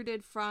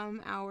recruited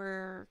from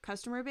our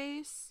customer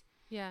base.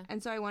 Yeah.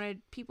 And so I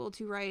wanted people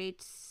to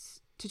write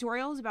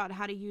tutorials about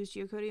how to use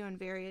Geocodio in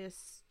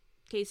various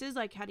cases,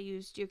 like how to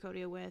use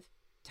Geocodio with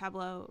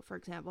Tableau, for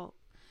example.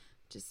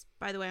 Just,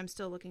 by the way, I'm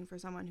still looking for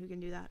someone who can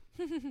do that.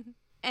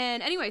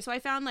 And anyway, so I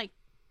found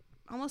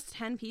almost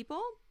 10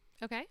 people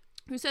Okay.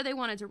 who said they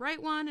wanted to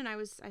write one, and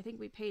I think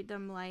we paid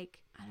them I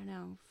don't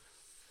know,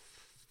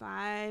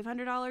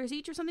 $500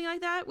 each or something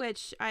like that,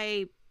 which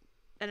I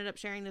ended up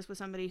sharing this with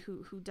somebody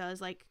who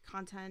does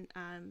content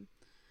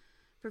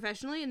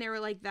professionally, and they were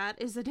like,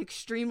 that is an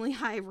extremely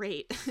high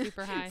rate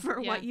Super high. for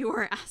Yeah. what you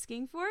are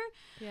asking for.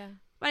 Yeah.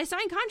 But I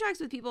signed contracts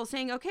with people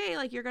saying, okay,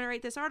 you're going to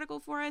write this article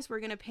for us. We're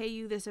going to pay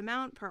you this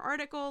amount per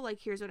article.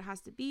 Here's what has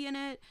to be in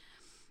it.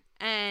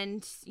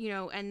 And,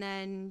 and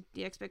then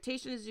the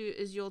expectation is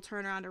you'll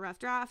turn around a rough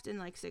draft in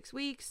 6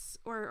 weeks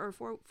or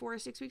 4 or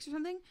 6 weeks or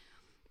something.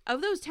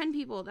 Of those 10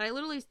 people that I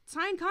literally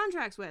signed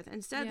contracts with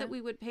and said Yeah. that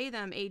we would pay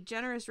them a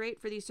generous rate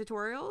for these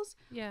tutorials,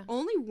 Yeah.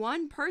 only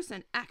one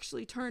person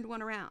actually turned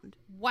one around.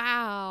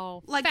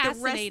 Wow. The rest of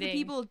Fascinating. the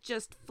people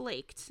just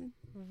flaked.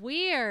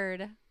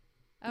 Weird.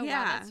 Oh,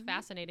 Yeah. wow. That's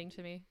fascinating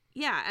to me.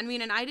 Yeah, I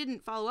mean, and I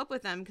didn't follow up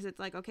with them because it's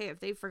okay, if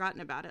they've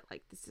forgotten about it,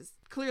 this is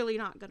clearly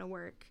not going to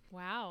work.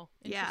 Wow.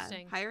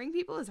 Interesting. Yeah, hiring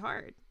people is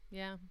hard.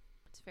 Yeah.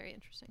 It's very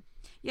interesting.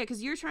 Yeah,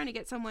 because you're trying to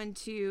get someone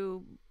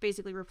to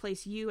basically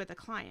replace you at the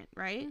client,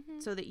 right?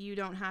 Mhm. So that you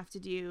don't have to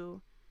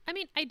do... I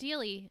mean,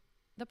 ideally,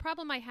 the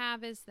problem I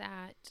have is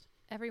that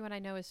everyone I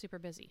know is super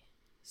busy.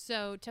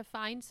 So to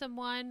find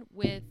someone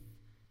with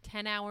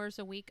 10 hours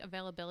a week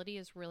availability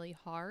is really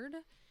hard.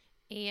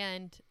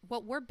 And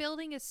what we're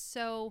building is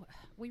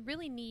we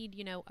really need,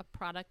 a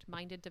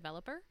product-minded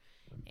developer.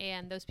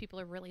 And those people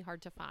are really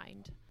hard to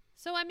find.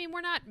 So, I mean, we're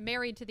not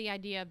married to the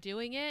idea of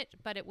doing it,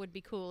 but it would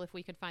be cool if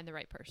we could find the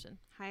right person.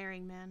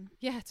 Hiring, man.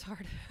 Yeah, it's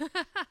hard.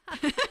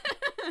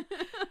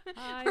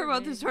 We're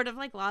both just sort of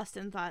lost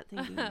in thought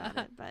thinking about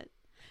it. But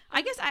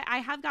I guess I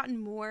have gotten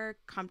more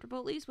comfortable,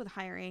 at least, with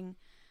hiring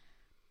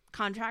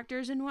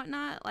contractors and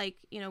whatnot.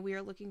 We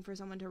were looking for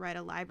someone to write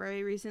a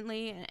library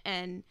recently,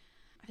 and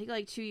I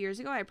think 2 years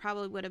ago I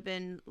probably would have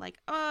been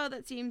oh,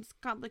 that seems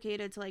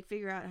complicated to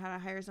figure out how to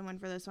hire someone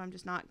for this, so I'm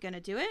just not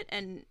gonna do it.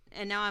 And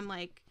now I'm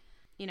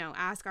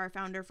ask our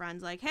founder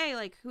friends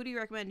hey, who do you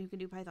recommend who can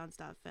do Python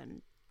stuff?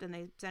 And then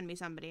they send me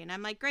somebody, and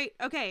I'm great,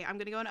 okay, I'm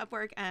gonna go on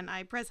Upwork, and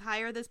I press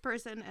hire this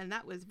person, and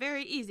that was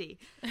very easy.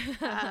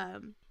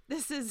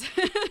 This is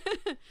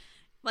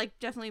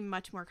definitely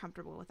much more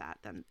comfortable with that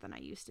than I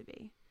used to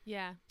be.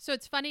 Yeah. So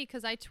it's funny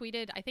because I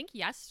tweeted, I think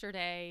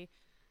yesterday,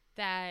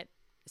 that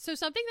So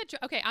something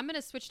that, okay, I'm going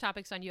to switch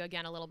topics on you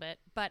again a little bit,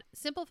 but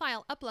Simple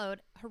File Upload,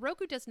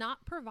 Heroku does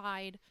not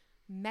provide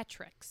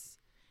metrics,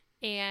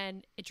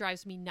 and it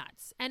drives me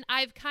nuts. And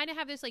I've kind of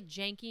have this like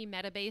janky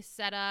Metabase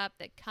setup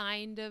that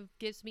kind of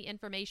gives me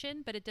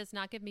information, but it does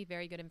not give me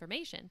very good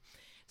information.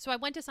 So I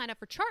went to sign up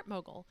for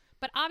ChartMogul,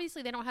 but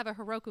obviously they don't have a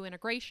Heroku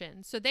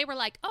integration. So they were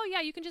like, oh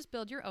yeah, you can just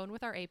build your own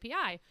with our API.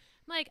 I'm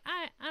like,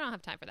 I don't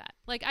have time for that.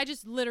 Like, I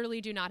just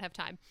literally do not have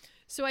time.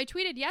 So I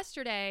tweeted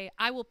yesterday,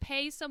 I will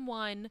pay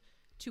someone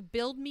to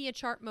build me a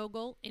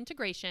ChartMogul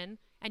integration,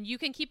 and you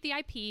can keep the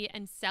IP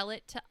and sell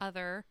it to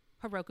other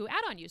Heroku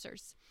add-on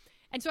users.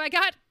 And so I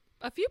got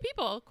a few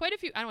people, quite a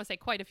few, I don't want to say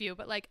quite a few,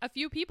 but like a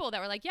few people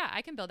that were like, yeah,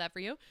 I can build that for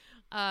you.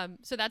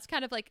 So that's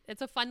kind of like,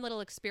 it's a fun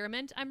little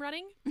experiment I'm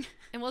running,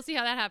 and we'll see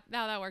how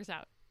that works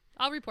out.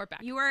 I'll report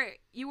back.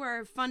 You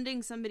are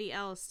funding somebody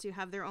else to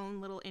have their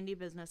own little indie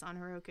business on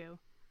Heroku.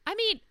 I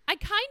mean,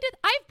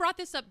 I've brought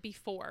this up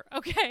before,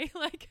 okay?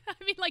 Like,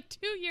 I mean, like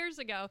 2 years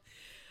ago.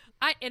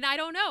 I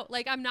don't know.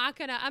 Like, I'm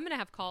gonna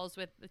have calls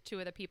with the two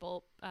of the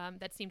people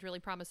that seemed really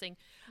promising.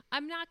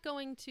 I'm not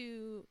going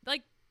to,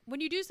 like, when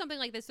you do something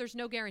like this, there's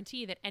no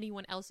guarantee that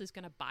anyone else is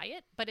going to buy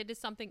it, but it is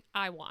something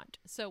I want.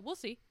 So we'll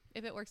see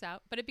if it works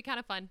out, but it'd be kind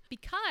of fun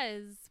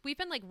because we've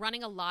been like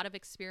running a lot of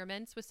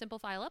experiments with Simple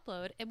File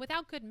Upload, and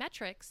without good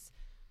metrics,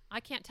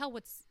 I can't tell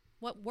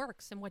what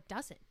works and what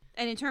doesn't.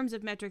 And in terms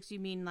of metrics, you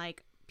mean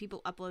like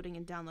people uploading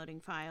and downloading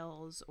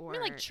files, or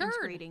like churn.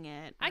 Integrating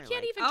it? I can't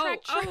like, even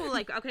track churn.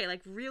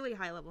 like really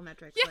high level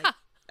metrics. Yeah. Like,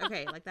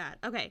 okay, like that.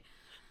 Okay,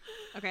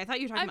 I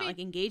thought you were talking about like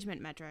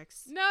engagement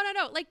metrics. No.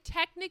 Like,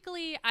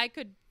 technically, I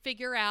could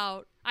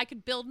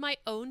build my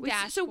own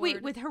dashboard. So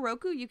wait, with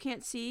Heroku, you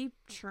can't see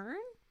churn?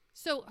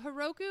 So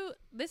Heroku,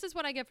 this is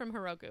what I get from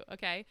Heroku,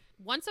 okay?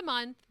 Once a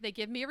month, they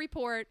give me a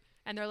report,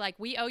 and they're like,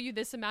 we owe you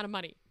this amount of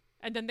money.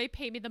 And then they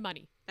pay me the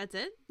money. That's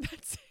it?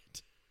 That's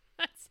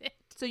it.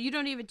 So you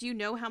don't even, do you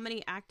know how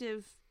many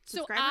active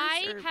subscribers?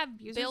 So I have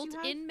built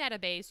in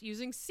Metabase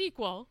using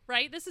SQL,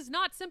 right? This is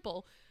not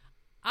simple.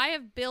 I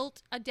have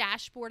built a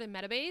dashboard in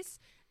Metabase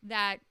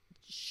that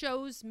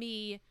shows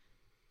me.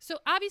 So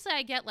obviously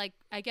I get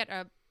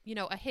a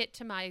hit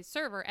to my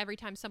server every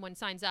time someone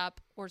signs up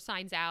or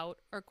signs out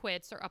or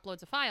quits or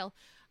uploads a file.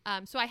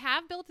 So I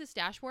have built this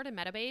dashboard in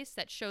Metabase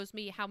that shows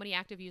me how many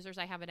active users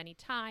I have at any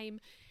time.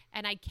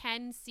 And I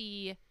can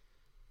see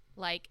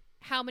like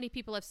how many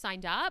people have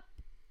signed up,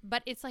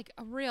 but it's a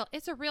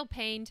real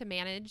pain to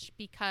manage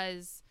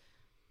because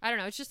I don't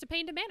know, it's just a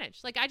pain to manage.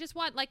 Like, I just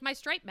want like my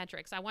Stripe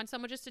metrics. I want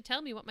someone just to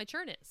tell me what my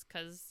churn is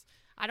because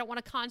I don't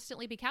want to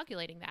constantly be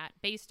calculating that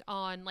based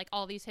on like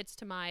all these hits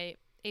to my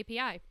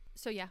API.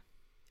 So yeah.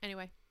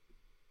 Anyway.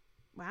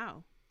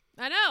 Wow.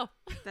 I know.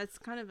 That's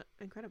kind of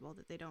incredible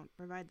that they don't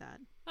provide that.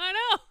 I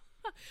know.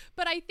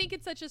 But I think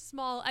it's such a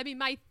small, I mean,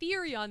 my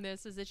theory on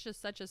this is it's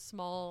just such a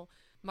small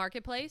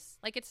marketplace.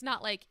 Like, it's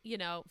not like,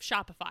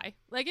 Shopify.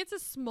 Like, it's a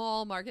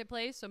small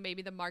marketplace, so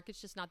maybe the market's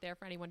just not there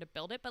for anyone to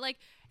build it. But like,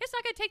 it's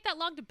not going to take that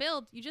long to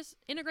build. You just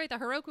integrate the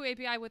Heroku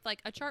API with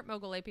like a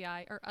ChartMogul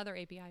API or other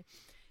API.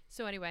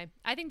 So anyway,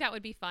 I think that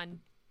would be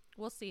fun.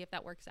 We'll see if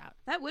that works out.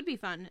 That would be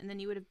fun. And then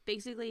you would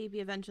basically be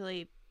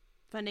eventually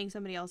funding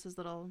somebody else's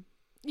little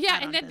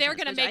and then they're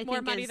going to make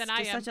more money than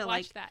I am.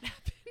 Watch that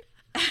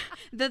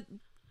happen.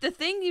 The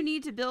thing you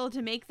need to build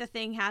to make the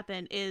thing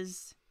happen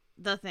is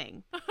the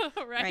thing.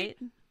 Right?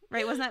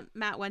 Wasn't that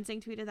Matt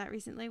Wensing tweeted that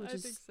recently? Which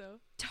is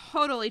so.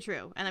 Totally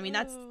true. And I mean,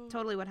 that's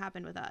totally what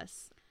happened with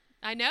us.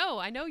 I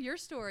know your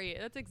story.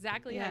 That's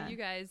exactly how you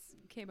guys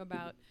came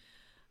about.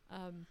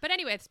 But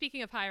anyway,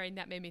 speaking of hiring,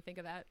 that made me think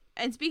of that.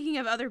 And speaking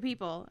of other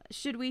people,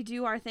 should we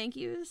do our thank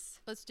yous?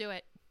 Let's do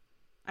it.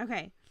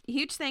 Okay.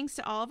 Huge thanks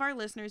to all of our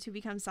listeners who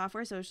become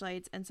software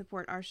socialites and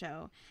support our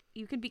show.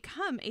 You can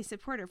become a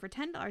supporter for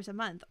 $10 a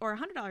month or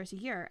 $100 a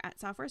year at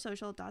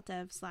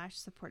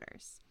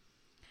softwaresocial.dev/supporters.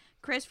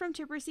 Chris from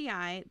Chipper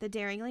CI, the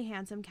daringly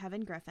handsome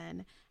Kevin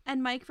Griffin,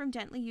 and Mike from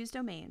Gently Used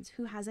Domains,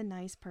 who has a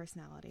nice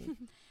personality.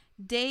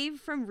 Dave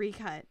from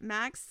Recut,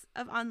 Max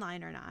of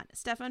Online or Not,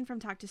 Stefan from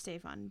Talk to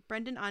Stefan,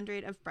 Brendan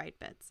Andrade of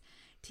Brightbits,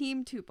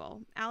 Team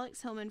Tuple,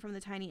 Alex Hillman from the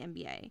Tiny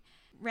MBA,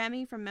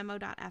 Rami from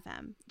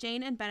Memo.fm,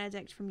 Jane and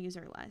Benedict from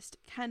Userlist,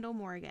 Kendall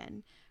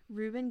Morgan,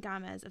 Ruben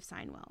Gomez of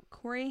Signwell,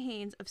 Corey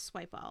Haynes of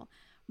Swipewell,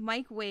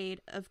 Mike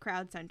Wade of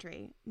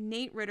CrowdSentry,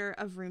 Nate Ritter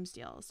of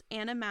Roomsteals,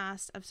 Anna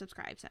Mast of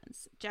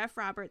SubscribeSense, Jeff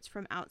Roberts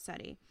from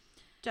OutStudy,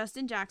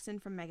 Justin Jackson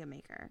from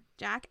MegaMaker,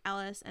 Jack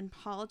Ellis and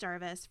Paul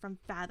Jarvis from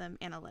Fathom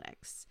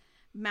Analytics,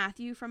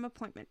 Matthew from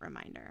Appointment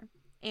Reminder,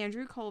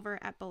 Andrew Culver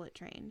at Bullet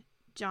Train,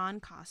 John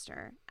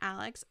Coster,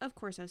 Alex of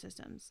Corso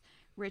Systems,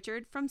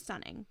 Richard from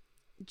Stunning,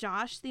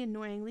 Josh the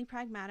Annoyingly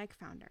Pragmatic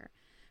Founder,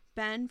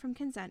 Ben from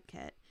Consent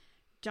Kit,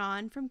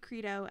 John from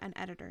Credo and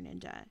Editor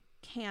Ninja,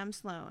 Cam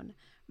Sloan,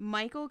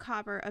 Michael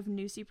Copper of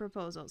Newsy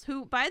Proposals,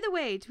 who, by the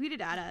way,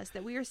 tweeted at us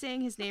that we are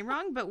saying his name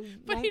wrong, but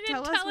won't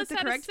tell us what the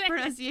correct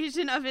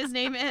pronunciation of his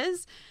name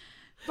is.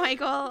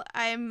 Michael,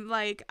 I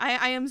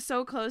am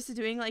so close to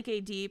doing like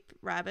a deep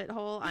rabbit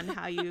hole on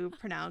how you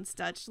pronounce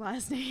Dutch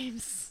last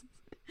names.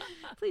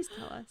 Please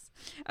tell us.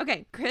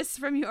 Okay, Chris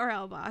from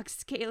URL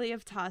Box, Kaylee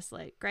of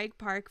Tosslet, Greg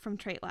Park from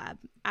Trait Lab,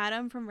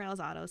 Adam from Rails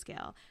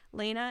Autoscale,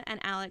 Lena and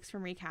Alex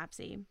from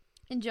Recapsy,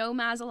 and Joe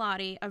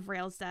Mazzolotti of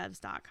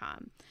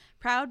RailsDevs.com,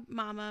 Proud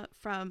Mama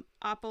from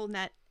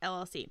AppleNet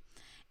LLC,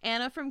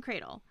 Anna from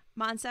Cradle,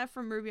 Monsef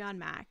from Ruby on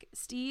Mac,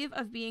 Steve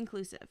of Be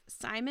Inclusive,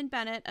 Simon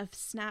Bennett of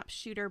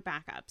Snapshooter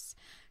Backups,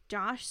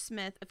 Josh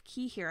Smith of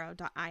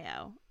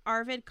KeyHero.io,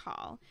 Arvid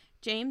Call,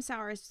 James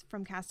Sowers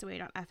from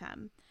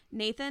Castaway.fm,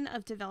 Nathan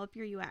of Develop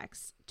Your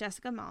UX,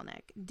 Jessica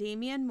Malnick,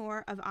 Damian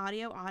Moore of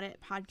Audio Audit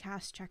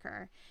Podcast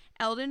Checker,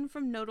 Eldon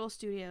from Nodal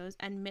Studios,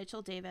 and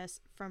Mitchell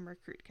Davis from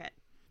RecruitKit.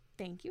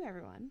 Thank you,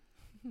 everyone.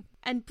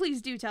 And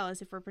please do tell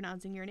us if we're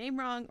pronouncing your name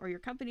wrong or your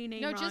company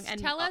name wrong. No, just and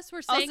tell us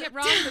we're saying it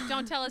wrong, but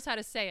don't tell us how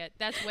to say it.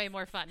 That's way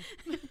more fun.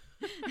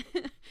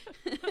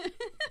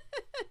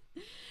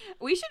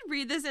 We should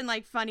read this in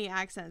like funny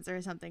accents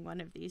or something one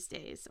of these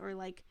days, or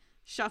like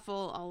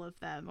shuffle all of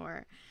them,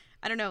 or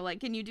I don't know, like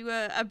can you do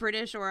a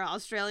British or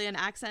Australian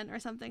accent or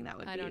something? That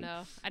would be... I don't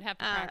know. I'd have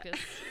to practice.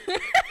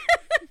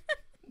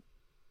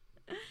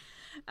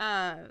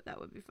 That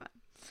would be fun.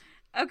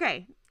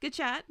 Okay, good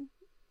chat.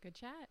 Good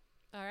chat.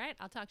 All right,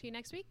 I'll talk to you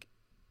next week.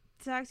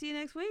 Talk to you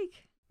next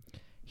week.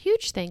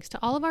 Huge thanks to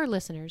all of our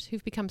listeners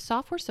who've become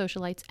software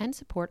socialites and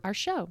support our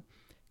show.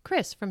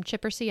 Chris from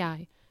Chipper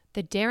CI,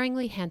 the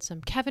daringly handsome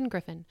Kevin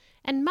Griffin,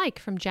 and Mike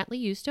from Gently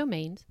Used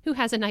Domains, who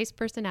has a nice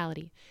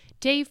personality,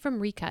 Dave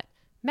from Recut,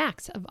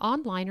 Max of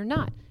Online or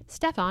Not,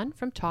 Stefan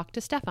from Talk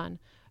to Stefan,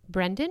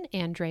 Brendan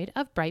Andrade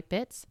of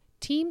Brightbits,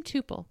 Team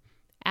Tuple,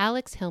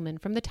 Alex Hillman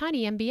from the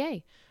Tiny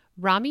MBA,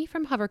 Rami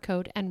from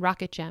Hovercode and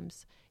Rocket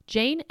Gems,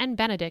 Jane and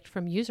Benedict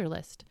from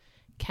Userlist,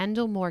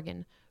 Kendall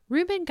Morgan,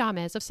 Ruben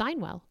Gomez of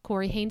Signwell,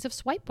 Corey Haynes of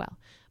Swipewell,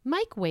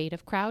 Mike Wade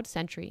of Crowd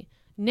Sentry,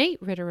 Nate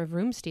Ritter of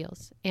Room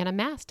Steals, Anna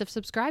Mast of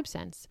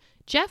SubscribeSense,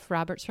 Jeff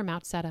Roberts from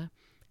Outseta,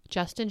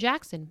 Justin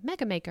Jackson,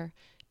 Megamaker,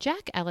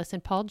 Jack Ellis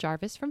and Paul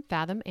Jarvis from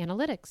Fathom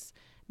Analytics,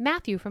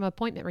 Matthew from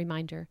Appointment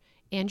Reminder,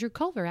 Andrew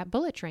Culver at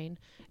Bullet Train,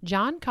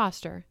 John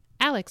Coster,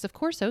 Alex of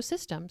Corso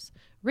Systems,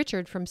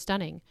 Richard from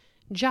Stunning,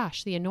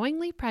 Josh, the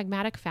annoyingly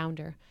pragmatic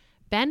founder,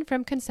 Ben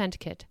from Consent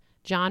Kit,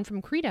 John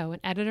from Credo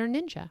and Editor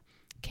Ninja,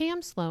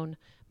 Cam Sloan,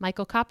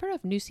 Michael Copper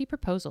of Newsy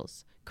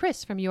Proposals,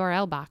 Chris from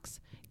URL Box,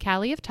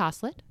 Callie of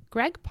Tosslet,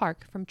 Greg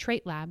Park from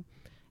Trait Lab,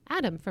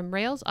 Adam from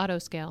Rails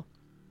Autoscale,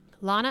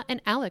 Lana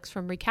and Alex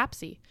from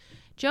Recapsy,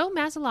 Joe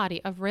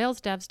Mazzolotti of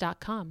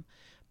RailsDevs.com,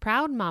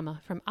 Proud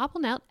Mama from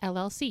AppleNet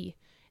LLC,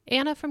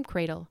 Anna from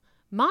Cradle,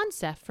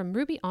 Monsef from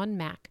Ruby on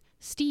Mac,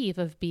 Steve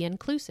of Be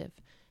Inclusive,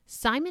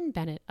 Simon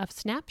Bennett of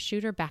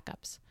Snapshooter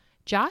Backups,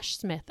 Josh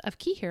Smith of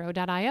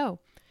KeyHero.io,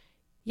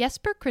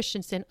 Jesper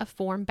Christensen of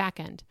Form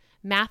Backend,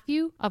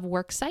 Matthew of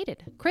Works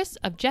Cited, Chris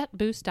of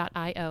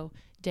JetBoost.io,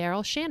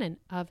 Daryl Shannon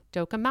of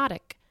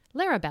Docomatic,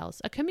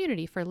 Larabelles, a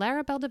community for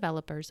Laravel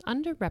developers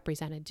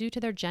underrepresented due to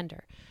their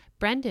gender,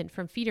 Brendan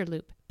from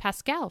Feederloop,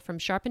 Pascal from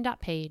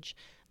Sharpen.page,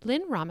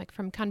 Lynn Romick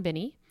from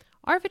Konbini,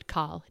 Arvid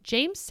Kahl,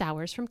 James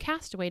Sowers from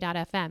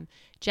Castaway.fm,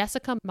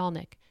 Jessica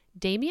Malnick,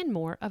 Damian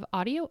Moore of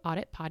Audio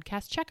Audit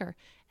Podcast Checker,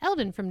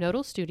 Eldon from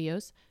Nodal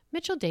Studios,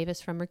 Mitchell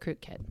Davis from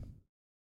RecruitKit.